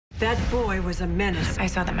That boy was a menace. I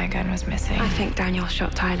saw that my gun was missing. I think Daniel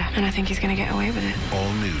shot Tyler, and I think he's gonna get away with it.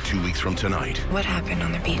 All new 2 weeks from tonight. What happened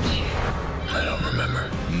on the beach? I don't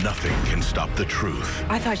remember. Nothing can stop the truth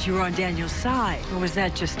I thought you were on Daniel's side. Or was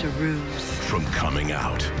that just a ruse? from coming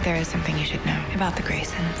out. There is something you should know about the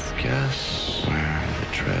Graysons. Guess where the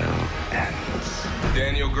trail ends.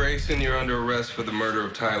 Daniel Grayson, you're under arrest for the murder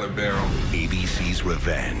of Tyler Barrow. ABC's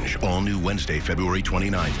Revenge. All new Wednesday, February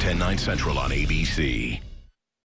 29th, 10/9 Central on ABC.